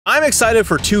I'm excited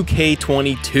for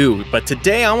 2K22, but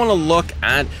today I want to look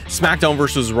at Smackdown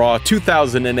vs. Raw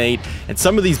 2008 and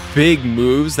some of these big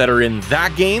moves that are in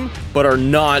that game, but are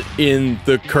not in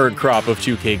the current crop of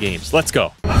 2K games. Let's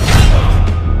go.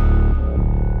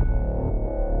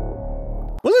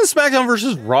 Wasn't Smackdown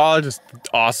vs. Raw just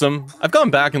awesome? I've gone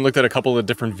back and looked at a couple of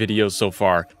different videos so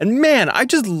far, and man, I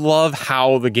just love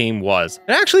how the game was.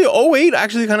 And actually, 08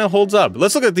 actually kind of holds up.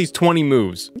 Let's look at these 20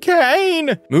 moves.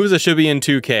 Kane! Moves that should be in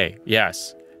 2K,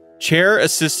 yes.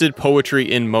 Chair-assisted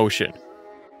poetry in motion.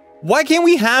 Why can't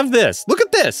we have this? Look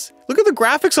at this! Look at the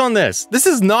graphics on this! This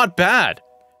is not bad!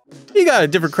 You got a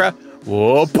different crap.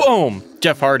 Whoa, boom!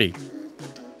 Jeff Hardy.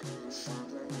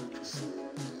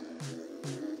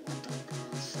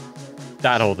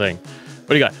 That whole thing. What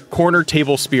do you got? Corner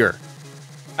table spear.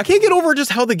 I can't get over just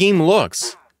how the game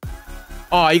looks.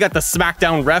 Oh, you got the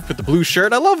Smackdown ref with the blue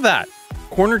shirt. I love that.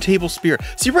 Corner table spear.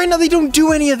 See, right now they don't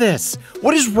do any of this.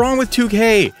 What is wrong with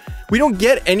 2K? We don't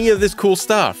get any of this cool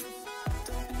stuff.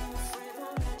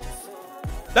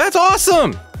 That's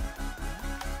awesome.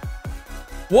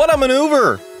 What a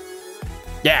maneuver.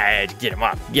 Yeah, get him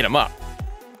up. Get him up.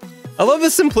 I love the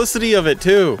simplicity of it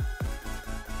too.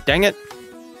 Dang it.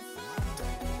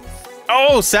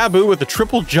 Oh, Sabu with the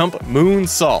triple jump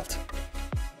moonsault.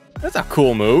 That's a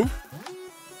cool move.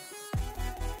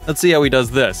 Let's see how he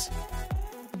does this.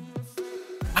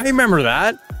 I remember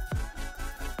that.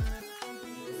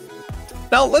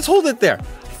 Now, let's hold it there.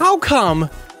 How come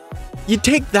you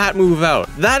take that move out?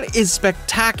 That is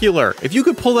spectacular. If you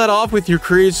could pull that off with your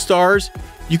creative stars,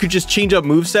 you could just change up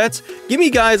movesets. Give me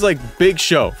guys like Big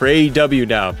Show for AEW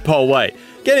now, Paul White.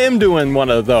 Get him doing one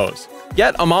of those.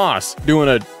 Get Amos doing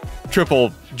a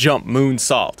triple jump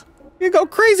moonsault. You go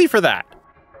crazy for that.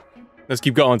 Let's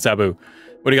keep going, Sabu.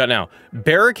 What do you got now?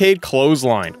 Barricade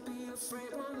clothesline.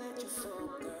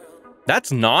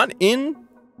 That's not in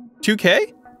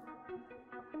 2K?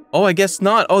 Oh, I guess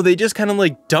not. Oh, they just kind of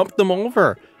like dumped them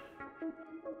over.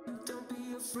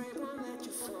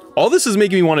 All this is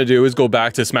making me want to do is go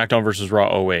back to Smackdown vs.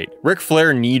 Raw 08. Ric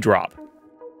Flair knee drop.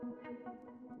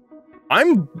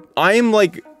 I'm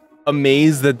like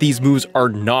amazed that these moves are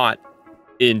not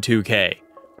in 2K.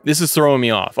 This is throwing me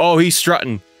off. Oh, he's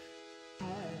strutting.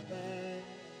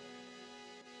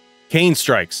 Kane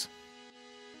strikes.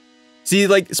 See,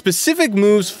 like specific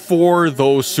moves for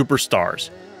those superstars.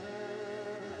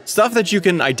 Stuff that you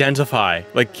can identify,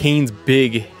 like Kane's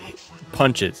big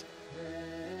punches.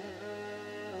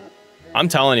 I'm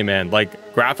telling you, man,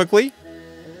 like graphically,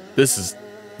 this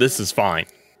is fine.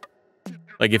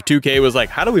 Like if 2K was like,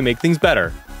 how do we make things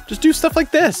better? Just do stuff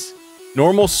like this.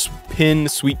 Normal spin,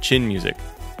 sweet chin music.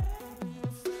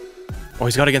 Oh,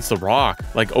 he's got against the Rock,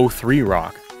 like 03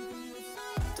 Rock.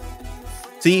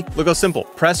 See, look how simple.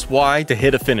 Press Y to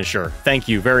hit a finisher. Thank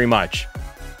you very much.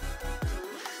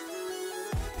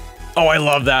 Oh, I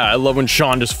love that. I love when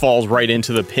Sean just falls right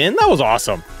into the pin. That was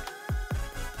awesome.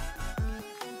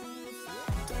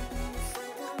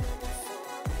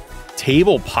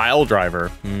 Table pile driver.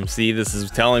 See, this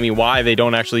is telling me why they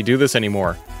don't actually do this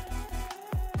anymore.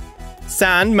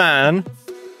 Sandman.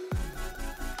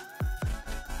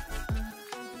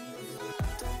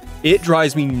 It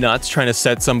drives me nuts trying to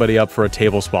set somebody up for a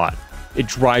table spot. It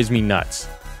drives me nuts.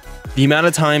 The amount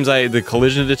of times the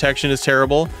collision detection is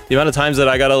terrible. The amount of times that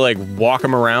I gotta like walk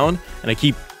them around and I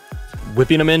keep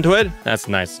whipping them into it. That's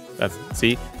nice.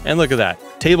 See? And look at that.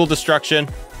 Table destruction.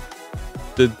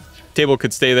 The table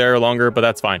could stay there longer, but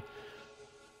that's fine.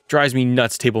 Drives me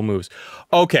nuts, table moves.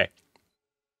 Okay.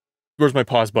 Where's my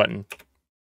pause button?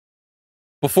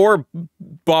 Before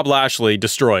Bob Lashley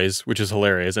destroys, which is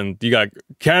hilarious, and you got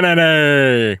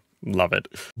Kennedy. Love it.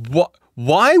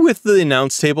 Why with the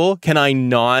announce table can I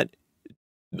not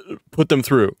put them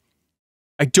through?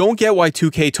 I don't get why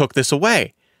 2K took this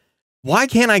away. Why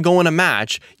can't I go in a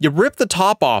match, you rip the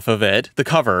top off of it, the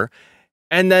cover,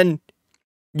 and then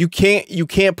you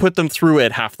can't put them through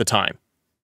it half the time.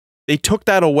 They took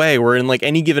that away where in like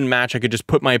any given match I could just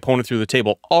put my opponent through the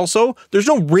table. Also, there's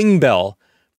no ring bell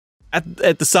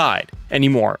at the side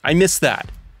anymore. I miss that.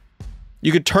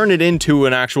 You could turn it into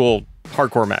an actual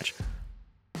hardcore match.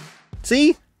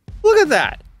 See? Look at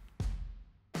that.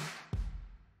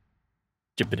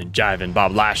 Jipping and jiving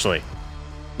Bob Lashley.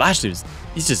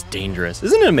 He's just dangerous.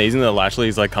 Isn't it amazing that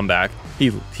Lashley's like come back?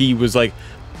 He was like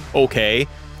okay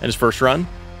at his first run,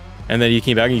 and then he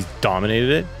came back and he's dominated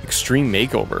it. Extreme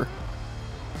makeover.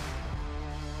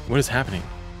 What is happening?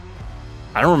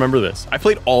 I don't remember this. I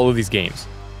played all of these games,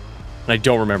 and I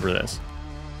don't remember this.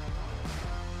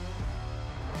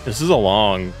 This is a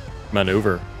long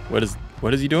maneuver. What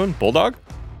is he doing? Bulldog?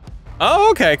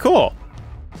 Oh, okay, cool.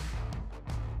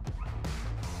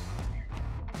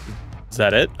 Is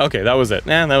that it? Okay, that was it.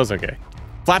 Nah, that was okay.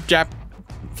 Flapjack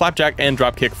and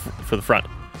drop kick for the front.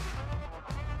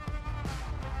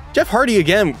 Jeff Hardy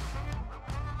again.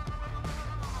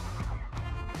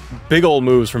 Big old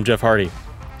moves from Jeff Hardy.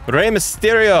 Rey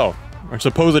Mysterio, our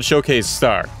supposed showcase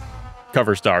star.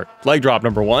 Cover star. Leg drop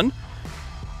number 1.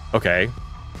 Okay.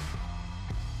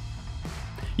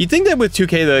 You'd think that with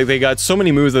 2K, they got so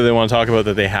many moves that they want to talk about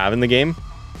that they have in the game.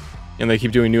 And they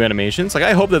keep doing new animations. Like,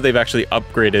 I hope that they've actually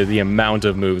upgraded the amount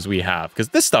of moves we have, because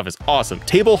this stuff is awesome.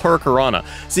 Table Hurricanrana.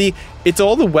 See, it's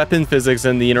all the weapon physics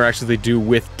and the interactions they do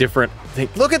with different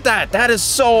things. Look at that. That is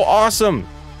so awesome.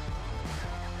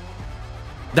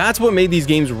 That's what made these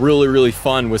games really, really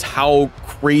fun, was how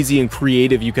crazy and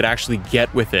creative you could actually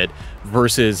get with it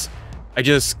versus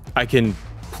I can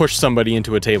push somebody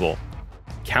into a table.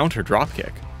 Counter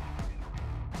dropkick.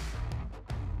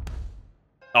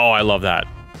 Oh, I love that.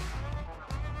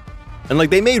 And like,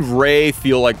 they made Rey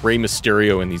feel like Rey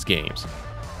Mysterio in these games.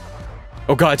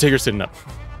 Oh god, Taker sitting up.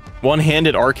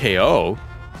 One-handed RKO.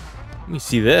 Let me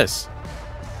see this.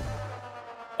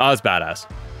 Oh, that's badass.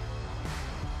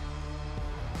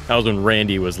 That was when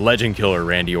Randy was Legend Killer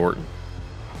Randy Orton.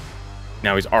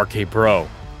 Now he's RK Bro.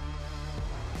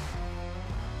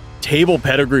 Table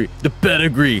pedigree. The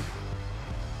pedigree.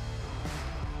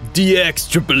 DX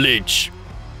Triple H.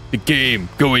 The game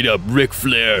going up. Ric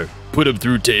Flair. Put him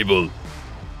through table.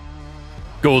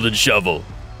 Golden shovel.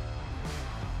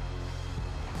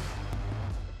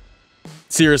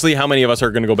 Seriously, how many of us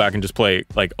are going to go back and just play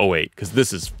like 08? Because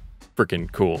this is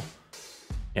freaking cool.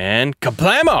 And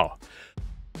kablamo!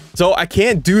 So I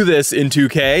can't do this in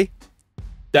 2K.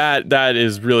 That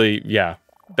is really, yeah.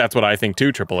 That's what I think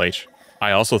too, Triple H.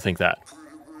 I also think that.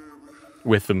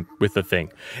 With the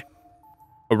thing.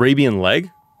 Arabian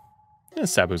leg? Yeah,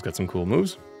 Sabu's got some cool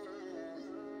moves.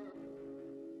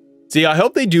 See, I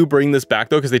hope they do bring this back,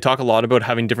 though, because they talk a lot about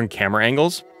having different camera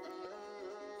angles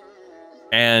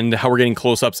and how we're getting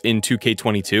close-ups in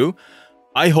 2K22.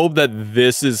 I hope that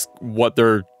this is what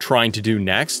they're trying to do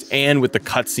next, and with the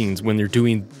cutscenes when they're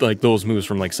doing like those moves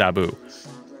from like Sabu.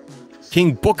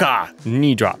 King Booker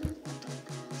knee drop.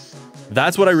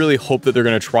 That's what I really hope that they're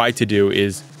going to try to do,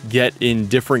 is get in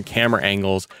different camera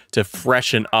angles to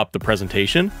freshen up the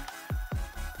presentation.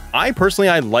 I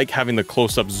like having the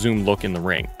close-up zoom look in the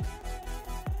ring.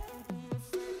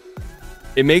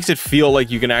 It makes it feel like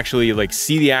you can actually like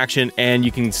see the action, and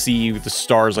you can see the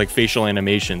stars like facial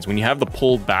animations. When you have the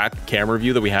pulled back camera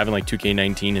view that we have in like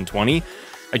 2K19 and 20,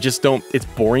 I just don't, it's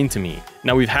boring to me.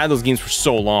 Now we've had those games for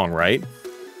so long, right?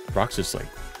 Brock's just like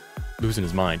losing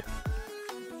his mind.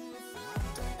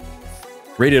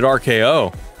 Rated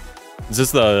RKO. Is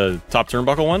this the top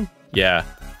turnbuckle one? Yeah.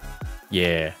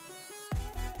 Yeah.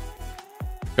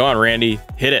 Go on, Randy.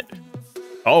 Hit it.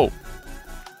 Oh.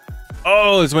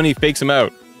 Oh, it's when he fakes him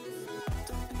out.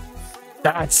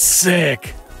 That's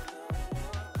sick.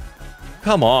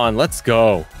 Come on, let's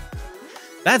go.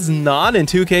 That's not in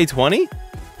 2K20?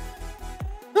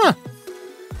 Huh.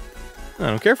 I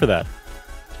don't care for that.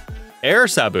 Air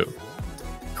Sabu.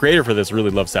 Creator for this really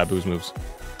loves Sabu's moves.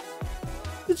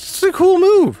 It's just a cool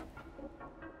move.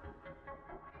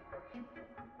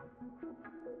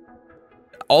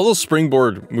 All those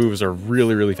springboard moves are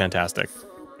really, really fantastic.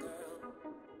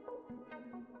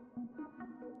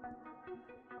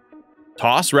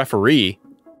 Toss referee.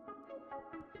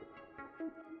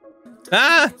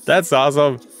 Ah, that's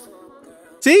awesome.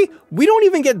 See, we don't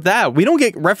even get that. We don't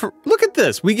get look at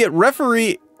this. We get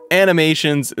referee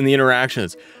animations in the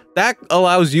interactions. That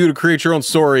allows you to create your own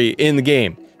story in the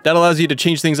game. That allows you to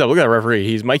change things up. Look at that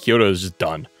referee. Mike Kyoto is just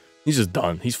done. He's just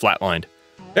done. He's flatlined.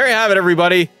 There you have it,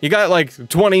 everybody. You got like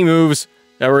 20 moves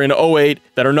that were in 08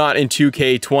 that are not in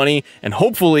 2K20, and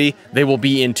hopefully they will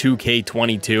be in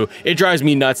 2K22. It drives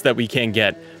me nuts that we can't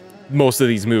get most of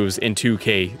these moves in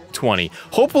 2K20.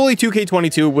 Hopefully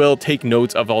 2K22 will take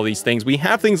notes of all these things. We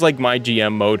have things like My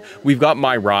GM mode. We've got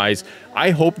My Rise.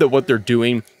 I hope that what they're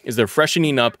doing is they're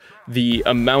freshening up the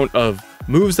amount of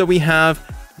moves that we have,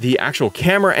 the actual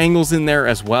camera angles in there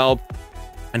as well.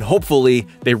 And hopefully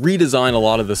they redesign a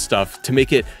lot of the stuff to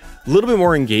make it a little bit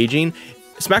more engaging.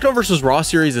 Smackdown vs. Raw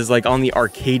series is like on the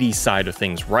arcadey side of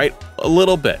things, right? A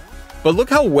little bit. But look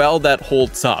how well that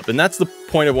holds up. And that's the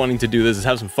point of wanting to do this, is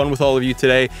have some fun with all of you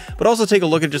today, but also take a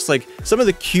look at just like some of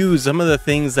the cues, some of the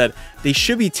things that they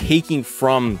should be taking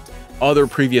from other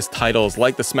previous titles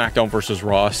like the Smackdown vs.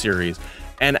 Raw series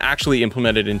and actually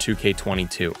implement it in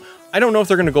 2K22. I don't know if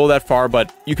they're going to go that far,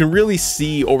 but you can really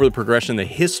see over the progression, the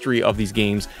history of these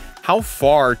games, how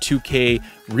far 2K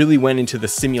really went into the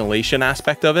simulation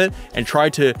aspect of it and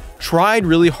tried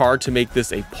really hard to make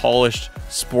this a polished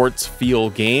sports feel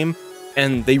game.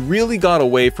 And they really got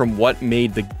away from what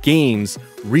made the games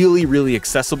really, really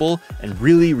accessible and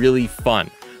really, really fun.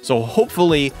 So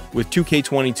hopefully with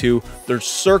 2K22, they're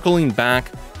circling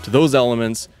back to those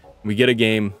elements. And we get a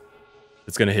game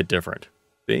that's going to hit different.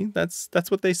 See, that's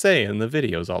what they say in the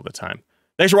videos all the time.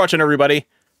 Thanks for watching, everybody.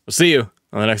 We'll see you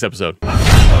on the next episode.